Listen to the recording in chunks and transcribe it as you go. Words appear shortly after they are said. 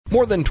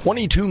More than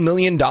 $22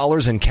 million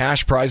in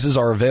cash prizes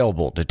are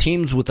available to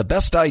teams with the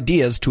best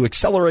ideas to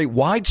accelerate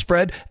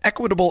widespread,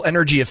 equitable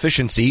energy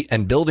efficiency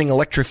and building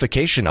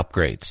electrification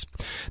upgrades.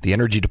 The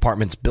Energy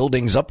Department's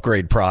Buildings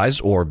Upgrade Prize,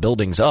 or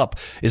Buildings Up,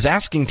 is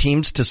asking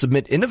teams to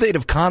submit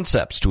innovative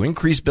concepts to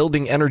increase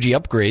building energy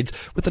upgrades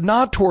with a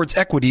nod towards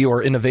equity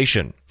or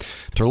innovation.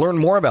 To learn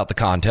more about the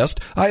contest,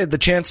 I had the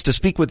chance to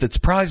speak with its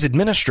prize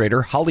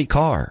administrator, Holly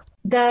Carr.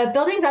 The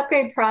Buildings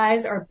Upgrade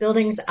Prize, or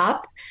Buildings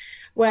Up,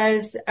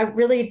 was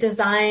really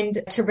designed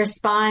to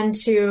respond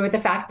to the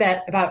fact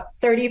that about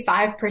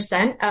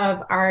 35%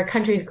 of our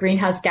country's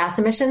greenhouse gas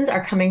emissions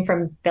are coming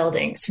from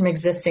buildings, from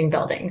existing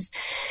buildings.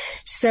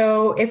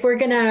 So if we're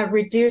going to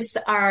reduce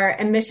our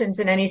emissions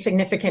in any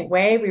significant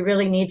way, we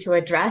really need to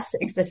address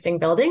existing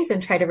buildings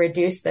and try to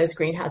reduce those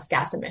greenhouse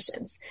gas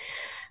emissions.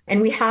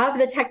 And we have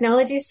the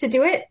technologies to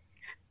do it,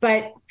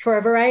 but for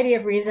a variety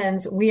of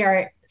reasons, we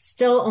are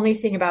still only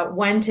seeing about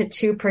 1%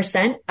 to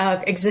 2%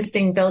 of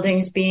existing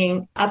buildings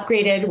being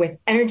upgraded with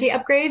energy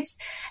upgrades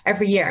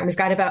every year. And we've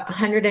got about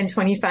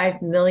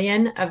 125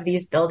 million of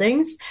these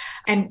buildings,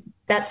 and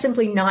that's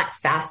simply not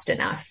fast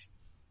enough.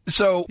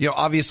 So,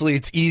 obviously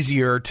it's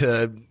easier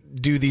to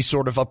do these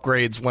sort of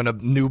upgrades when a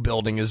new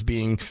building is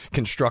being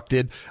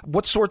constructed.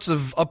 What sorts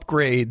of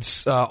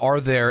upgrades are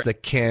there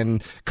that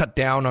can cut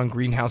down on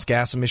greenhouse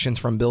gas emissions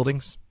from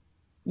buildings?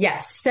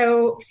 Yes.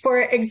 So for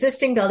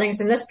existing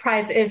buildings, and this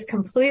prize is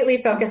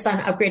completely focused on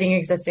upgrading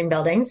existing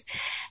buildings.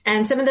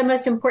 And some of the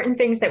most important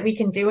things that we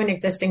can do in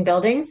existing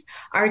buildings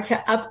are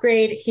to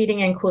upgrade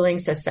heating and cooling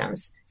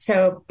systems.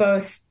 So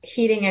both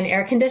heating and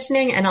air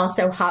conditioning and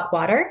also hot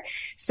water.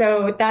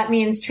 So that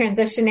means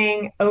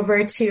transitioning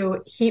over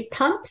to heat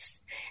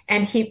pumps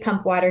and heat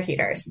pump water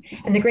heaters.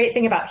 And the great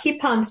thing about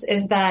heat pumps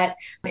is that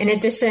in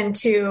addition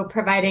to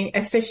providing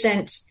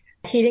efficient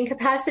heating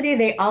capacity,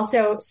 they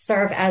also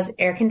serve as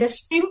air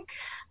conditioning,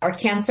 or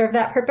can serve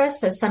that purpose.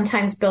 So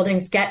sometimes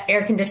buildings get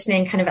air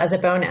conditioning kind of as a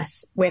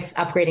bonus with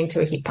upgrading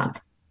to a heat pump.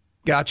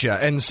 Gotcha.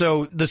 And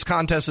so this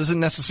contest isn't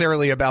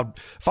necessarily about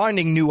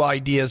finding new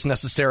ideas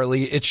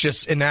necessarily. It's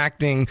just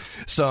enacting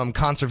some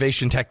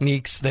conservation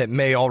techniques that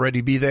may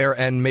already be there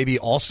and maybe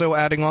also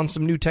adding on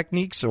some new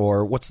techniques,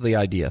 or what's the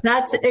idea?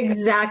 That's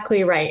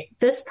exactly right.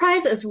 This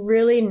prize is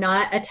really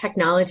not a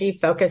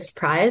technology-focused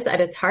prize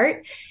at its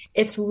heart.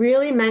 It's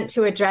really meant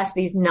to address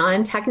these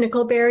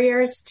non-technical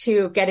barriers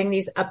to getting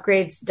these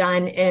upgrades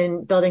done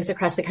in buildings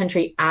across the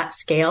country at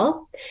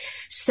scale.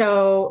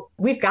 So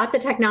we've got the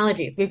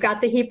technologies. We've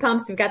got the heat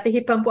pumps. We've got the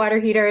heat pump water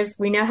heaters.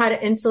 We know how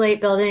to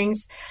insulate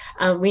buildings.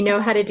 We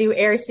know how to do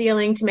air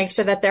sealing to make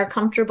sure that they're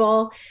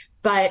comfortable.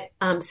 But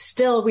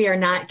still, we are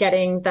not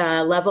getting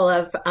the level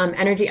of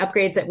energy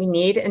upgrades that we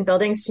need in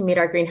buildings to meet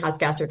our greenhouse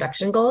gas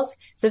reduction goals.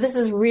 So this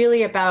is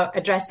really about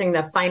addressing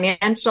the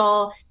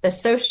financial, the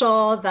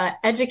social, the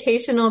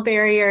educational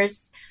barriers,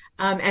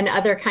 and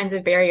other kinds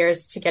of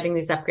barriers to getting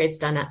these upgrades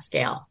done at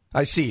scale.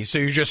 I see. So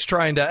you're just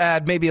trying to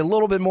add maybe a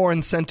little bit more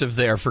incentive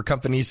there for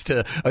companies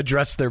to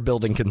address their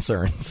building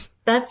concerns.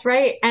 That's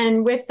right.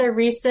 And with the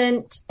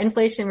recent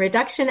Inflation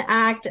Reduction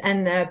Act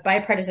and the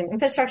bipartisan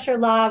infrastructure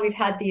law, we've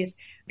had these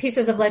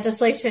pieces of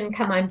legislation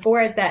come on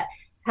board that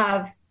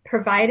have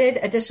provided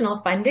additional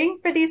funding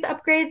for these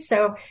upgrades.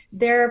 So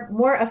they're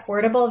more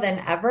affordable than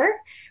ever.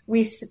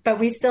 But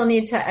we still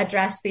need to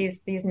address these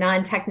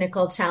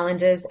non-technical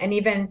challenges and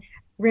even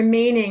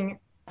remaining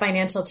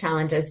financial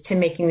challenges to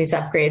making these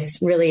upgrades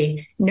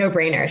really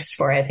no-brainers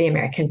for the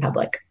American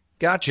public.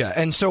 Gotcha.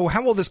 And so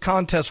how will this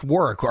contest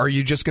work? Are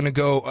you just going to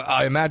go,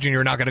 I imagine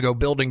you're not going to go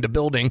building to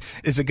building.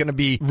 Is it going to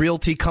be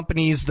realty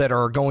companies that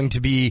are going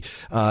to be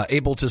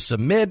able to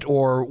submit,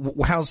 or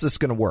how's this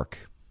going to work?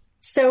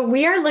 So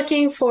we are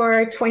looking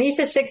for 20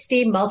 to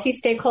 60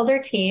 multi-stakeholder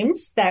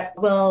teams that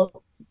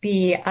will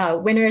be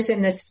winners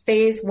in this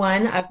phase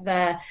one of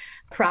the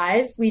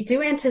prize. We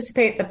do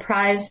anticipate the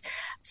prize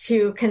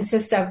to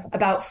consist of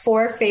about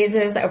 4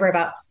 phases over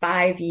about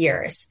 5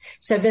 years.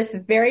 So this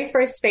very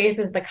first phase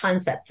is the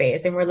concept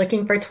phase, and we're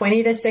looking for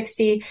 20 to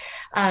 60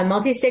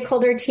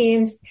 multi-stakeholder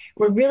teams.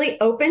 We're really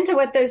open to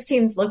what those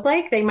teams look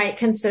like. They might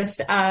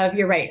consist of,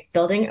 you're right,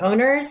 building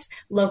owners,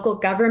 local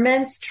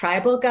governments,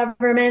 tribal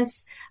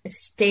governments,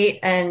 state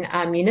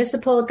and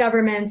municipal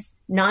governments,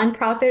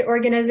 nonprofit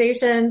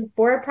organizations,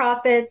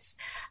 for-profits.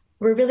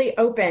 We're really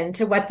open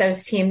to what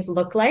those teams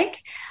look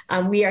like.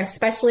 We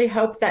especially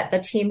hope that the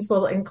teams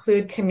will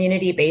include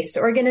community-based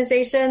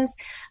organizations.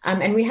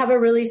 And we have a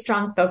really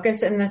strong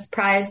focus in this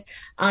prize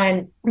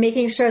on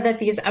making sure that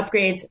these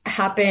upgrades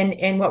happen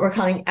in what we're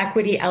calling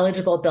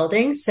equity-eligible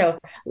buildings. So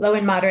low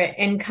and moderate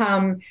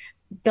income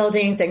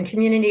buildings and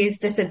communities,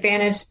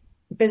 disadvantaged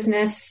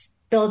business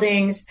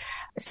buildings.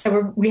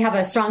 So we have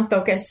a strong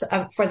focus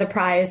for the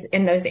prize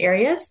in those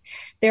areas.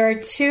 There are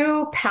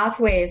 2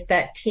 pathways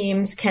that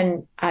teams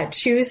can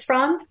choose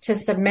from to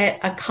submit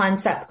a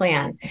concept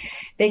plan.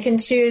 They can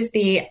choose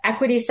the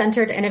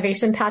equity-centered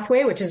innovation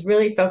pathway, which is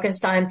really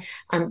focused on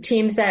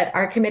teams that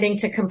are committing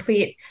to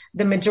complete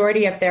the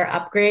majority of their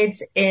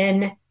upgrades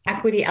in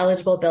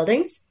equity-eligible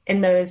buildings,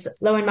 in those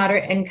low and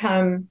moderate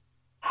income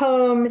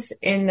homes,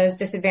 in those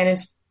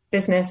disadvantaged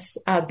business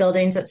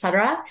buildings, et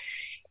cetera.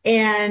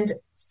 And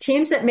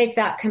teams that make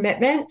that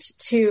commitment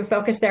to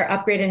focus their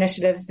upgrade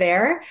initiatives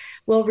there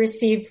will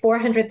receive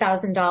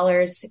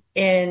 $400,000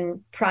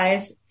 in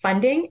prize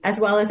funding, as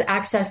well as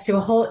access to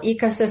a whole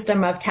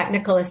ecosystem of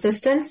technical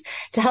assistance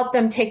to help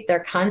them take their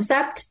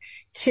concept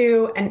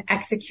to an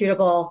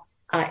executable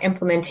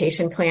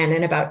implementation plan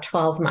in about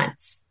 12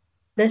 months.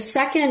 The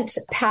second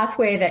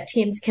pathway that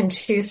teams can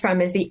choose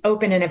from is the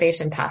open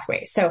innovation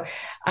pathway. So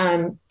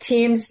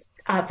teams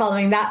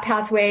following that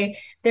pathway,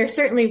 they're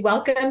certainly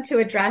welcome to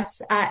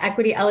address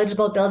equity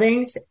eligible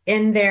buildings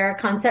in their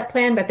concept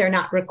plan, but they're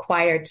not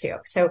required to.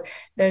 So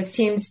those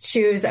teams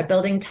choose a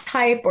building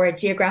type or a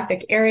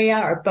geographic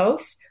area or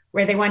both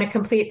where they want to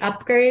complete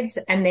upgrades,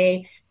 and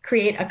they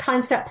create a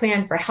concept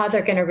plan for how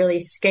they're going to really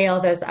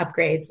scale those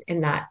upgrades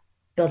in that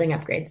building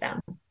upgrade zone.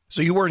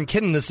 So you weren't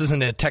kidding. This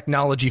isn't a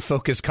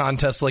technology-focused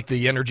contest like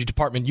the Energy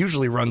Department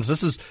usually runs.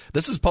 This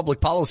is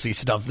public policy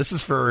stuff. This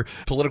is for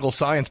political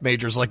science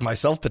majors like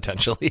myself,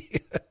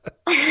 potentially.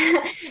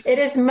 It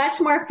is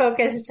much more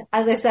focused,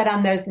 as I said,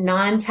 on those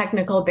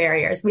non-technical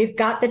barriers. We've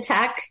got the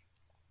tech.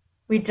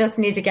 We just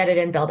need to get it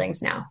in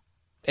buildings now.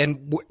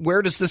 And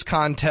where does this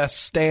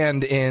contest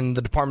stand in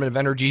the Department of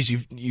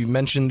Energy's? You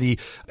mentioned the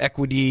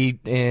equity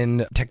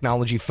in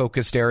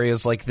technology-focused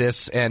areas like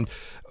this, and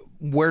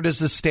where does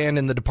this stand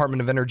in the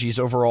Department of Energy's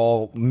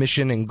overall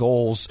mission and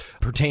goals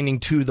pertaining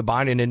to the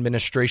Biden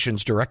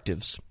administration's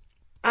directives?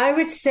 I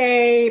would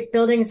say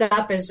Buildings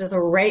Up is just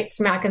right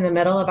smack in the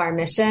middle of our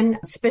mission,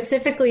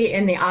 specifically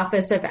in the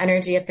Office of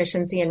Energy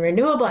Efficiency and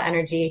Renewable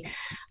Energy.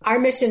 Our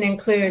mission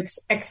includes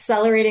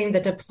accelerating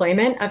the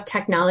deployment of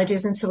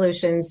technologies and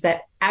solutions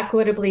that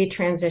equitably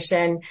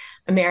transition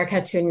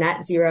America to a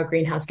net zero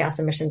greenhouse gas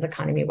emissions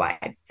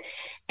economy-wide.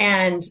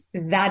 And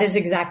that is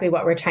exactly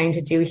what we're trying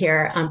to do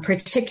here,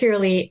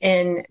 particularly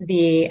in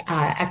the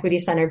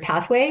equity-centered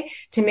pathway,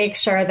 to make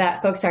sure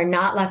that folks are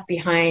not left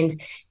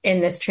behind in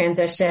this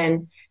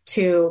transition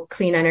to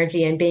clean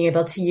energy and being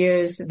able to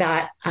use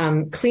that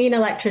clean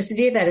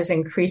electricity that is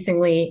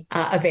increasingly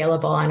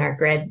available on our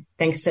grid,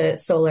 thanks to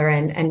solar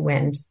and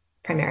wind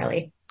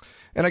primarily.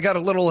 And I got a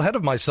little ahead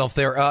of myself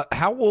there.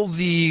 How will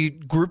the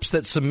groups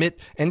that submit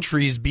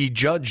entries be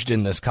judged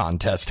in this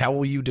contest? How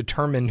will you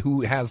determine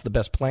who has the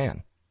best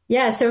plan?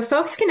 Yeah, so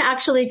folks can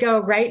actually go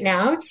right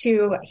now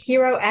to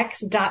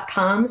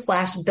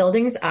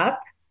herox.com/buildingsup.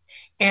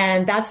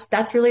 And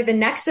that's really the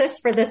nexus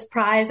for this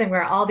prize and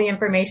where all the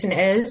information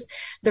is.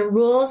 The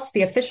rules,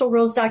 the official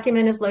rules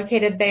document is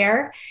located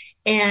there.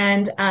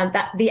 And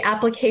that the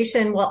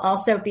application will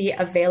also be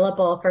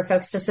available for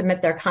folks to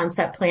submit their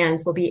concept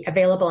plans, will be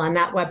available on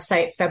that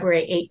website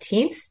February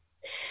 18th.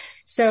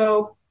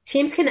 So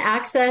teams can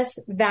access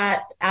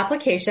that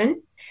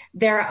application.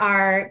 There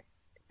are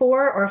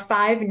 4 or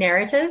 5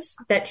 narratives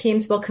that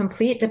teams will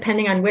complete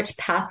depending on which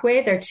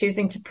pathway they're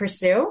choosing to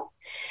pursue.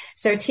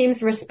 So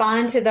teams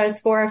respond to those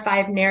 4 or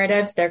 5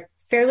 narratives. They're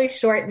fairly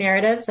short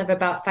narratives of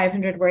about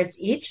 500 words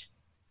each.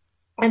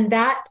 And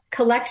that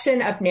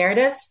collection of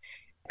narratives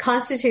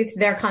constitutes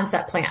their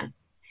concept plan.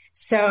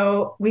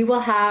 So we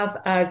will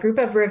have a group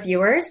of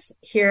reviewers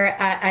here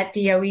at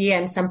DOE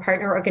and some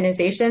partner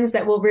organizations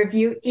that will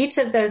review each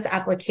of those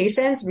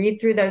applications, read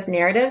through those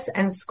narratives,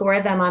 and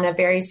score them on a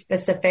very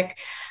specific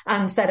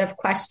set of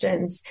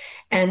questions.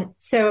 And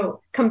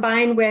so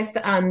combined with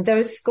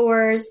those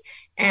scores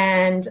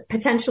and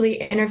potentially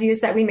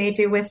interviews that we may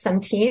do with some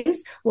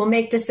teams, we'll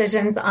make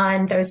decisions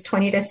on those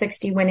 20 to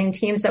 60 winning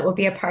teams that will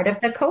be a part of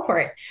the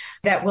cohort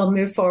that will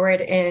move forward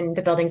in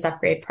the Buildings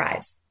Upgrade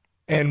Prize.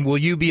 And will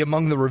you be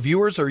among the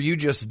reviewers, or are you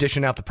just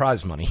dishing out the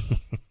prize money?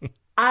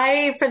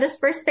 For this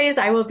first phase,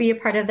 I will be a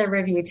part of the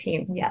review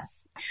team,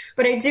 yes.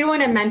 But I do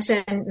want to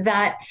mention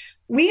that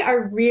we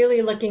are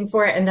really looking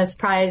for in this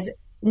prize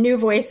new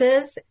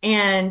voices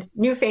and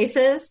new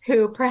faces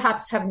who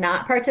perhaps have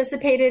not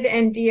participated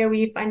in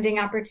DOE funding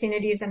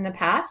opportunities in the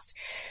past.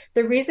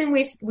 The reason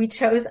we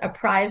chose a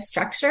prize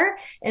structure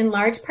in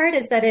large part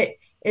is that it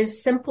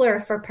is simpler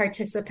for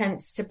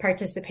participants to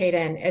participate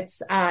in.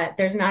 It's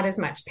there's not as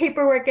much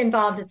paperwork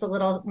involved. It's a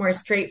little more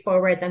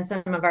straightforward than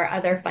some of our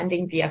other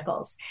funding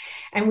vehicles.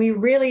 And we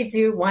really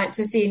do want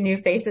to see new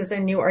faces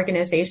and new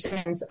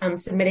organizations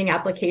submitting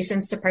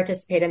applications to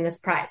participate in this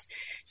prize.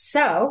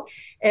 So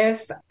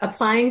if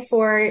applying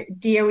for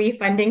DOE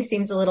funding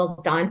seems a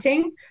little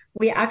daunting,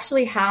 we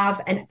actually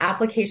have an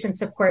application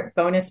support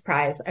bonus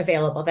prize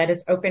available that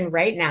is open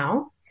right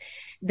now.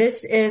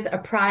 This is a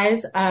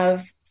prize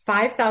of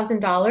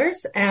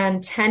 $5,000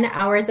 and 10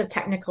 hours of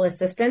technical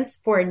assistance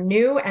for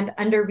new and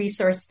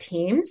under-resourced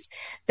teams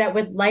that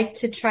would like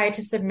to try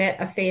to submit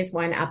a phase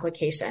 1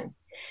 application.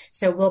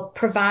 So we'll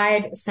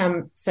provide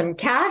some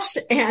cash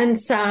and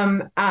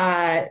some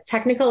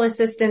technical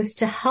assistance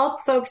to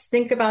help folks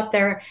think about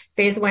their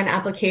phase 1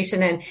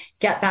 application and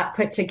get that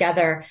put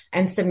together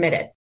and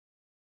submitted.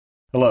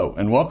 Hello,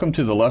 and welcome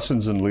to the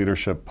Lessons in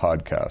Leadership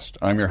podcast.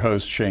 I'm your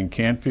host, Shane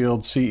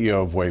Canfield,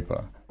 CEO of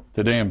WEPA.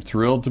 Today, I'm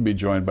thrilled to be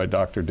joined by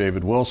Dr.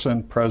 David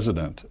Wilson,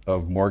 president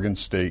of Morgan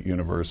State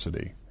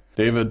University.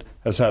 David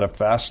has had a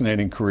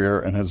fascinating career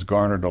and has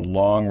garnered a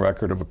long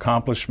record of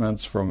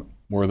accomplishments from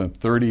more than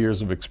 30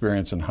 years of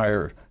experience in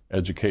higher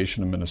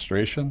education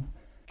administration.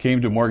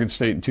 Came to Morgan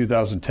State in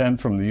 2010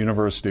 from the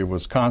University of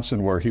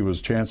Wisconsin, where he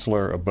was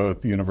chancellor of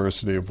both the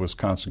University of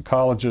Wisconsin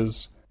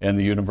Colleges and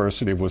the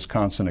University of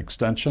Wisconsin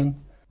Extension.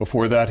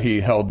 Before that,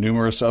 he held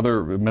numerous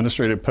other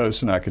administrative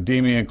posts in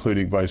academia,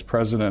 including vice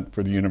president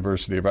for the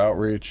University of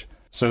Outreach,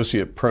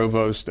 associate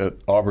provost at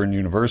Auburn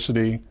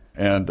University,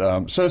 and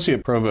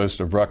associate provost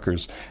of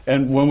Rutgers.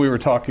 And when we were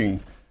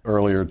talking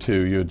earlier,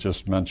 too, you had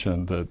just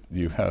mentioned that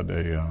you had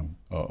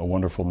a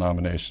wonderful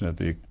nomination at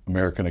the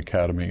American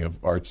Academy of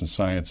Arts and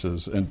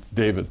Sciences. And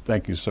David,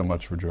 thank you so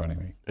much for joining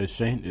me.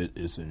 Shane, it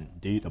is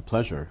indeed a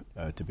pleasure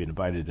to be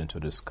invited into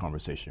this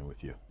conversation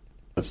with you.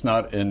 It's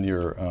not in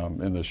your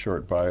in the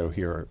short bio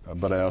here,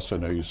 but I also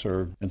know you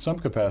served in some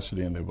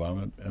capacity in the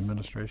Obama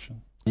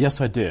administration.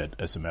 Yes, I did,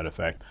 as a matter of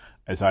fact.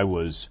 As I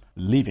was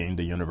leaving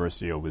the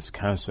University of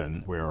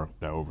Wisconsin, where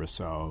I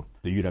oversaw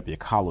the UW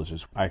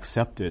colleges, I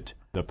accepted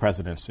the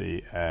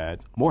presidency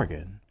at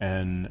Morgan.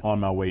 And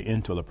on my way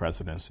into the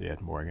presidency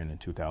at Morgan in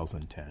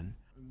 2010,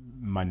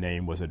 my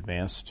name was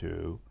advanced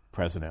to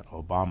President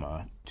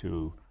Obama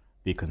to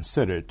be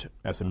considered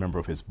as a member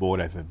of his board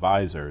of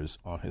advisors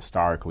on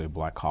historically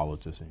black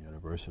colleges and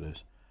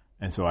universities.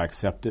 And so I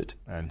accepted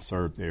and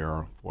served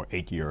there for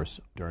 8 years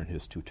during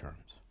his 2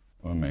 terms.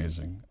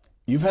 Amazing.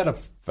 You've had a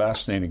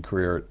fascinating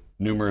career at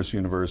numerous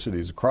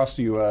universities across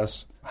the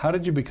U.S. How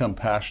did you become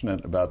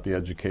passionate about the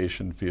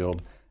education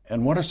field,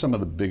 and what are some of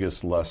the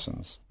biggest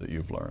lessons that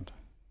you've learned?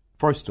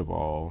 First of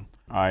all,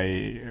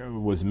 I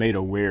was made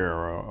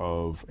aware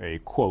of a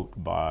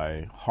quote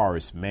by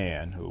Horace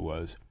Mann, who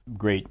was a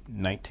great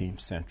 19th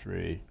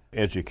century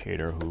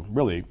educator who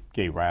really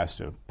gave rise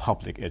to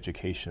public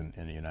education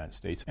in the United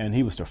States. And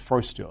he was the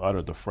first to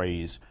utter the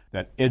phrase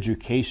that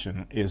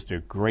education is the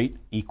great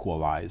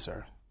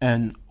equalizer.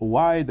 And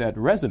why that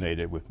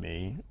resonated with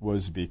me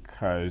was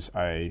because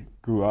I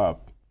grew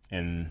up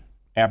in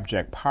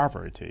abject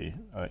poverty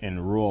in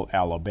rural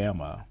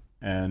Alabama,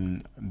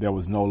 and there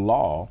was no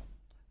law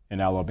in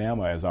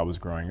Alabama as I was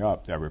growing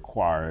up that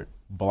required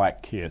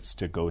black kids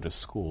to go to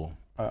school.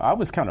 I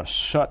was kind of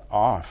shut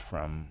off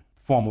from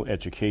formal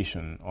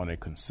education on a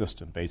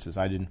consistent basis.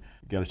 I didn't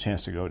get a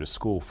chance to go to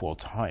school full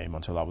time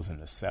until I was in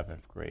the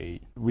 7th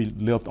grade. We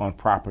lived on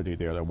property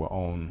there that were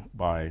owned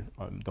by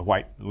the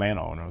white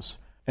landowners.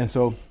 And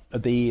so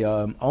the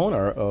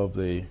owner of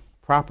the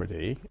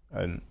property,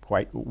 a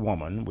white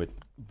woman, would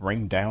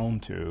bring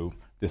down to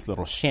this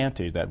little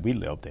shanty that we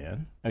lived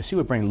in, and she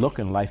would bring Look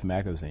and Life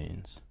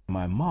magazines.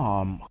 My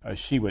mom,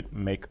 she would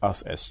make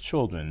us as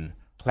children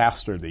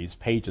plaster these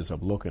pages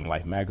of Look and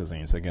Life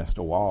magazines against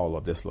the wall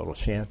of this little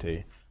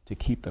shanty to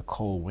keep the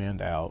cold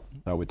wind out.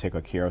 I would take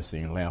a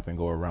kerosene lamp and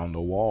go around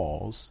the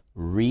walls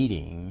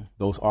reading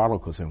those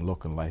articles in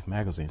Look and Life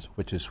magazines,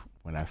 which is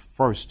when I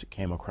first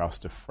came across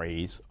the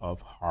phrase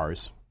of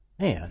Horace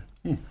Mann.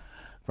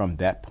 From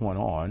that point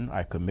on,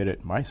 I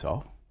committed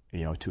myself,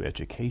 to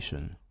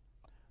education.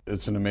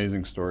 It's an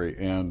amazing story,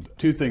 and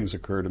 2 things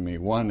occur to me.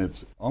 One,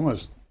 it's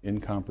almost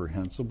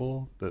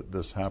incomprehensible that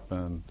this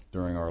happened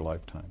during our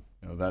lifetime.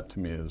 That to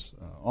me is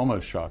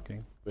almost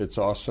shocking. It's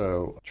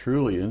also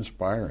truly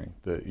inspiring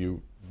that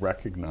you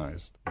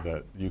recognized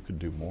that you could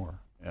do more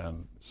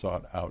and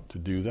sought out to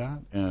do that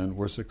and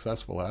were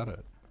successful at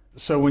it.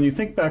 So when you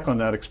think back on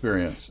that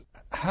experience,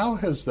 how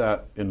has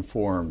that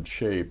informed,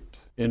 shaped,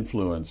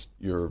 influenced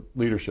your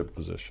leadership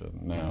position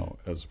now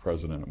as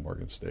president of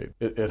Morgan State?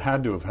 It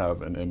had to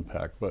have an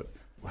impact, but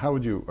how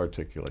would you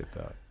articulate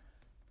that?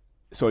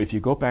 So if you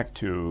go back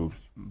to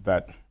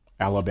that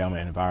Alabama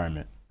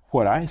environment,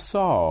 what I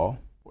saw,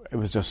 it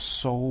was just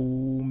so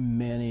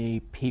many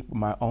people,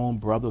 my own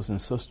brothers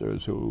and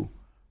sisters, who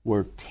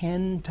were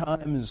 10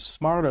 times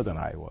smarter than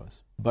I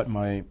was. But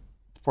my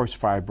first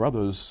 5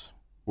 brothers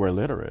were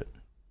illiterate.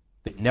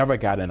 They never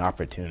got an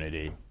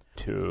opportunity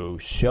to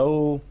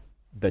show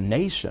the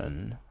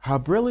nation how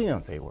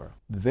brilliant they were.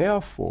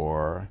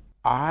 Therefore,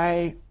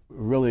 I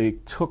really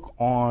took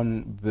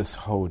on this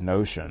whole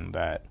notion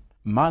that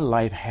my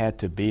life had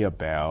to be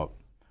about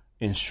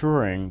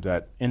ensuring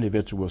that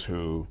individuals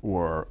who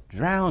were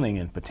drowning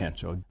in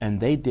potential and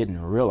they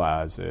didn't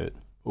realize it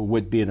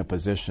would be in a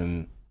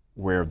position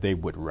where they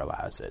would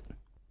realize it.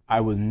 I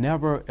was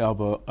never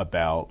ever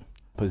about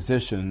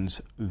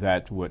positions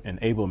that would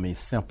enable me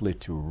simply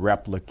to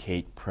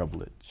replicate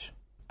privilege.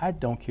 I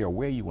don't care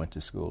where you went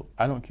to school.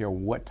 I don't care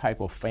what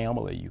type of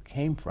family you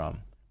came from.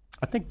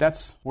 I think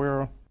that's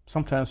where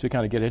sometimes we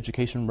kind of get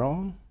education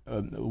wrong.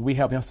 We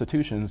have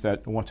institutions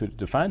that want to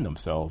define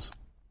themselves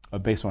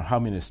based on how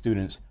many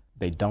students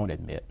they don't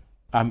admit.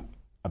 I'm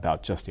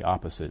about just the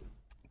opposite,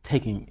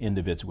 taking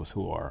individuals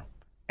who are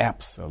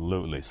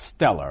absolutely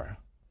stellar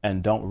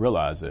and don't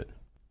realize it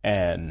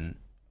and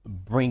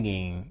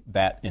bringing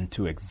that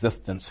into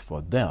existence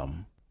for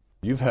them.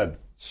 You've had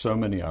so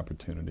many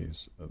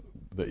opportunities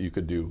that you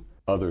could do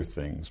other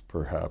things,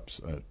 perhaps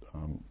at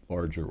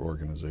larger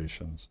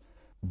organizations.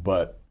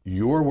 but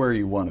you're where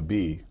you want to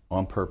be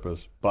on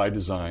purpose, by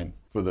design,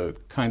 for the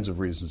kinds of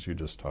reasons you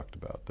just talked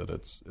about, that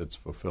it's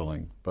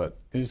fulfilling. But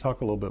can you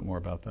talk a little bit more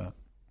about that?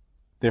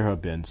 There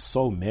have been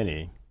so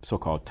many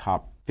so-called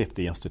top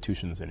 50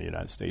 institutions in the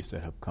United States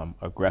that have come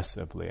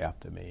aggressively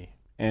after me.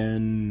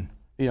 And,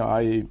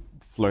 I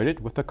flirted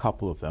with a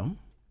couple of them,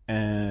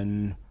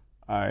 and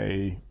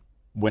I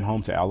went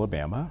home to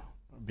Alabama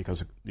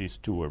because these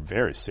two were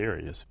very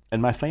serious.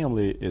 And my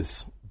family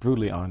is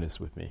brutally honest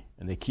with me,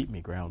 and they keep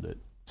me grounded.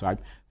 So I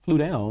flew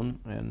down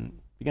and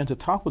began to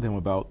talk with them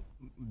about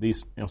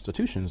these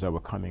institutions that were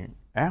coming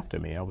after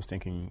me. I was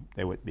thinking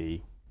they would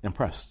be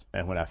impressed.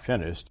 And when I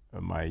finished,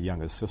 my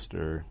youngest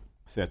sister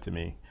said to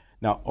me,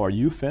 "Now, are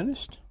you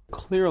finished?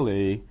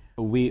 Clearly,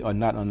 we are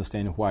not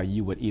understanding why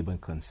you would even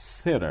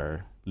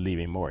consider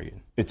leaving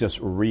Morgan." It just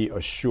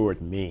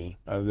reassured me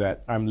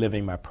that I'm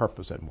living my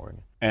purpose at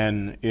Morgan.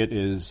 And it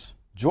is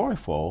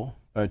joyful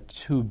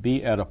to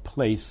be at a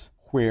place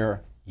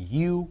where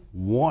you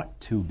want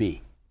to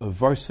be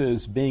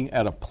versus being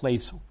at a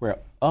place where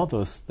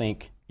others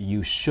think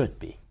you should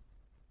be.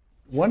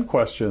 One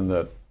question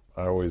that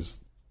I always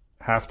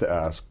have to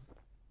ask,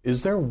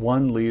 is there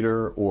one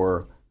leader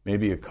or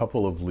maybe a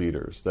couple of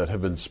leaders that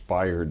have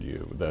inspired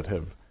you,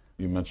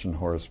 you mentioned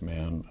Horace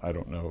Mann, I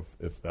don't know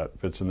if that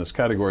fits in this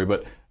category,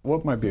 but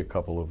what might be a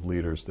couple of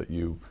leaders that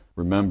you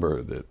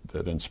remember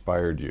that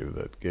inspired you,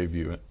 that gave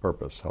you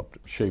purpose, helped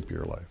shape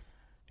your life?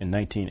 In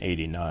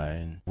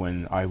 1989,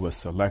 when I was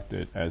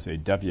selected as a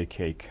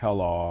W.K.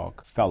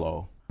 Kellogg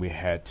Fellow, we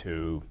had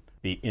to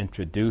be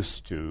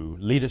introduced to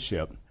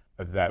leadership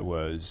that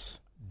was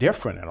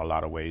different in a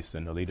lot of ways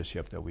than the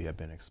leadership that we had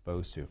been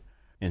exposed to.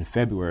 In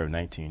February of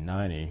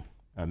 1990,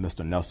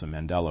 Mr. Nelson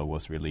Mandela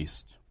was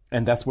released.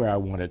 And that's where I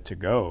wanted to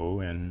go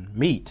and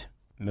meet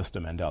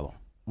Mr. Mandela.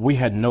 We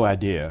had no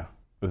idea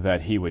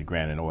that he would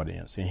grant an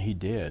audience, and he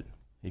did.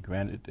 He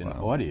granted an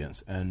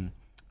audience, and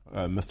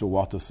Mr.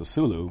 Walter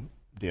Sisulu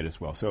did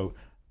as well. So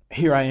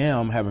here I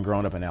am, having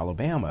grown up in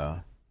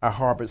Alabama. I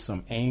harbored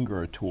some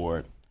anger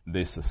toward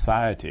the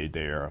society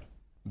there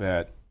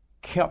that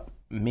kept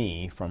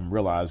me from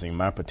realizing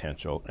my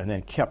potential, and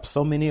then kept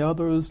so many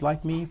others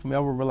like me from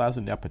ever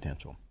realizing their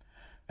potential.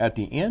 At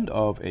the end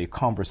of a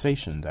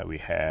conversation that we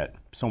had,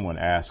 someone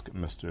asked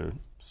Mr.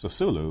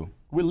 Sisulu,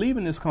 "We're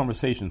leaving this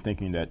conversation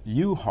thinking that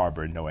you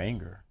harbor no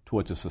anger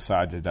towards a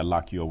society that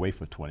locked you away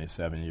for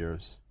 27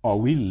 years. Are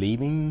we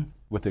leaving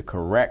with the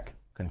correct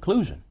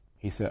conclusion?"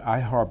 He said, "I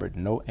harbored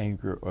no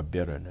anger or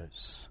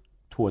bitterness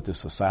toward the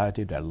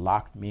society that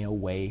locked me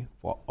away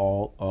for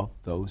all of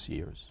those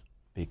years,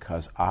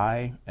 because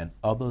I and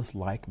others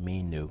like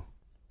me knew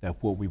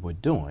that what we were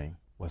doing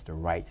was the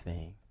right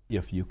thing.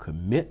 If you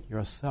commit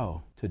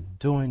yourself to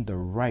doing the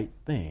right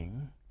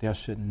thing, there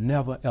should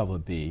never, ever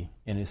be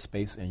any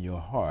space in your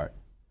heart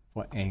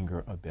for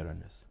anger or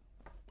bitterness."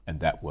 And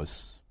that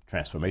was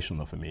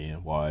transformational for me,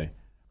 and why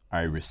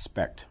I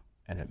respect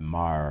and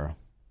admire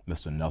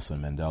Mr.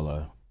 Nelson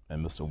Mandela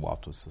and Mr.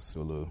 Walter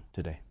Sisulu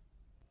today.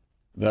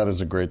 That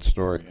is a great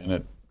story, and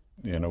it,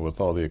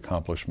 with all the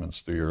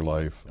accomplishments through your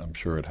life, I'm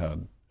sure it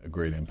had a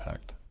great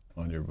impact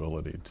on your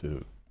ability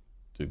to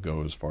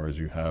go as far as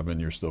you have, and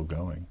you're still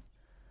going.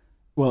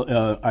 Well,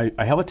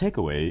 I have a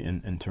takeaway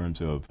in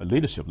terms of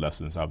leadership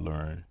lessons I've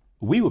learned.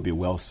 We would be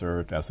well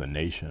served as a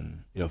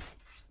nation if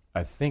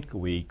I think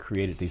we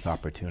created these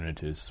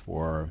opportunities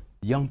for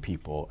young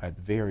people at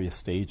various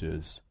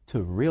stages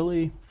to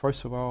really,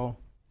 first of all,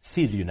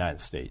 see the United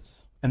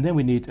States. And then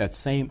we need that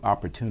same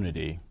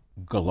opportunity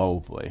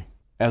globally.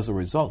 As a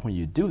result, when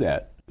you do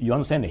that, you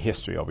understand the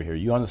history over here,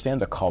 you understand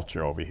the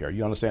culture over here,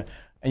 you got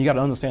to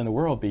understand the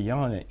world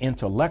beyond an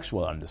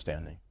intellectual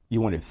understanding. You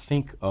want to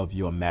think of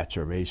your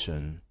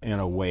maturation in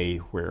a way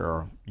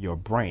where your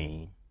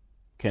brain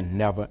can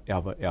never,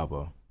 ever,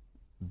 ever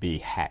be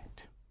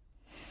hacked.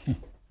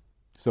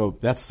 So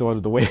that's sort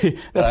of the way.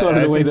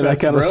 That I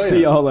kind of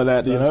see all of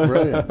that. That's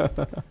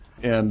brilliant.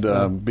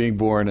 And being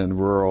born in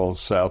rural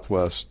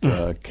Southwest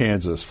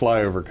Kansas,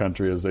 flyover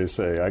country, as they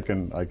say, I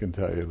can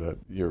tell you that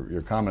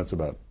your comments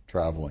about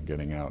travel and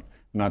getting out,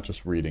 not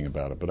just reading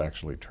about it, but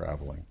actually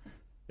traveling,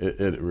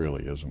 it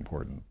really is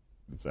important.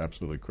 It's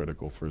absolutely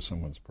critical for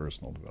someone's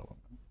personal development.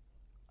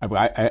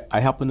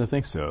 I happen to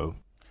think so.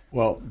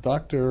 Well,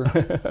 Dr.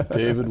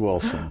 David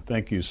Wilson,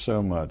 thank you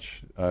so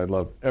much. I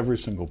love every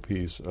single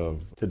piece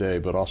of today,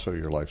 but also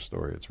your life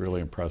story. It's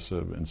really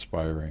impressive,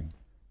 inspiring,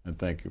 and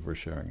thank you for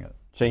sharing it.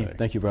 Shane, today.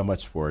 Thank you very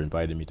much for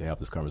inviting me to have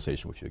this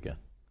conversation with you again.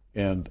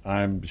 And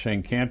I'm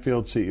Shane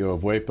Canfield, CEO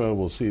of WEPA.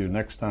 We'll see you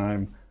next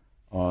time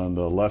on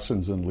the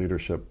Lessons in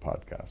Leadership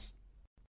podcast.